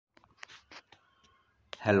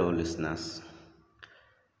Hello, listeners.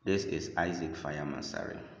 This is Isaac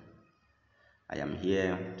Fayamansari. I am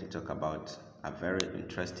here to talk about a very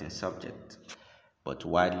interesting subject, but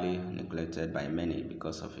widely neglected by many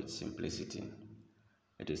because of its simplicity.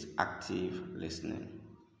 It is active listening.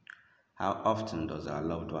 How often does our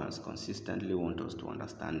loved ones consistently want us to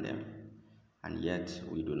understand them, and yet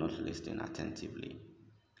we do not listen attentively?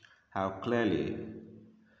 How clearly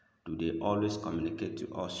do they always communicate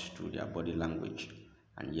to us through their body language,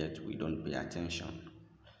 and yet we don't pay attention?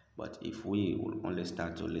 But if we will only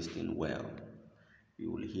start to listen well, we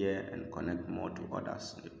will hear and connect more to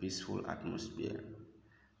others in a peaceful atmosphere.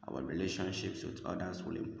 Our relationships with others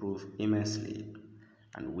will improve immensely,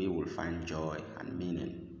 and we will find joy and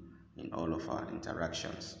meaning in all of our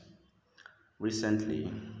interactions.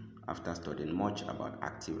 Recently, after studying much about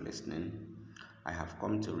active listening, I have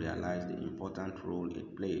come to realize the important role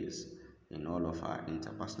it plays in all of our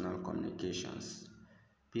interpersonal communications.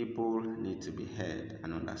 People need to be heard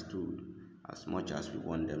and understood as much as we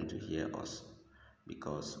want them to hear us,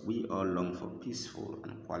 because we all long for peaceful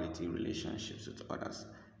and quality relationships with others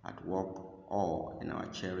at work or in our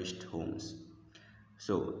cherished homes.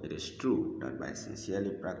 So it is true that by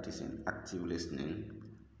sincerely practicing active listening,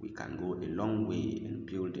 we can go a long way in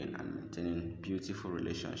building and maintaining beautiful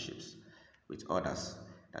relationships with others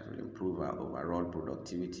that will improve our overall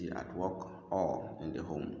productivity at work or in the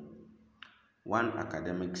home. One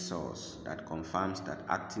academic source that confirms that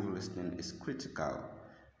active listening is critical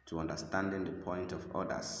to understanding the point of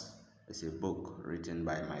others is a book written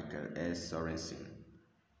by Michael S. Sorensen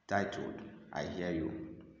titled I Hear You.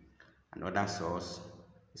 Another source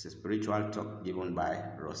is a spiritual talk given by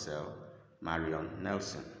Russell Marion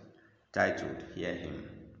Nelson titled Hear Him.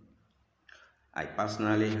 I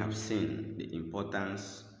personally have seen the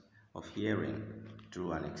importance of hearing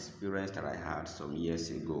through an experience that I had some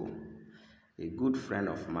years ago. A good friend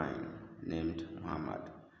of mine named Muhammad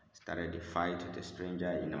started a fight with a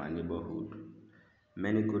stranger in our neighborhood.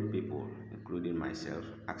 Many good people, including myself,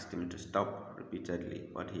 asked him to stop repeatedly,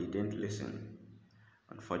 but he didn't listen.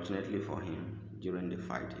 Unfortunately for him, during the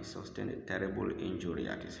fight, he sustained a terrible injury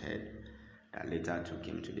at his head that later took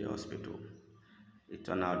him to the hospital. It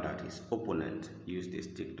turned out that his opponent used a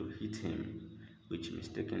stick to hit him, which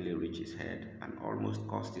mistakenly reached his head and almost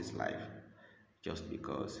cost his life just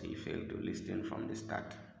because he failed to listen from the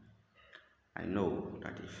start. I know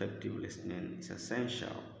that effective listening is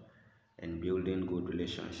essential in building good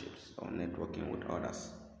relationships or networking with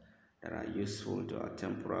others that are useful to our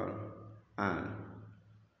temporal and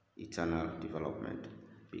eternal development,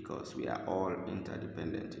 because we are all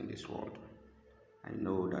interdependent in this world. I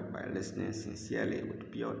know that by listening sincerely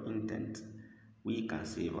with pure intent, we can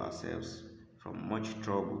save ourselves from much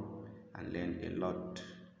trouble and learn a lot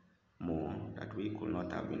more that we could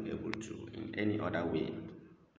not have been able to in any other way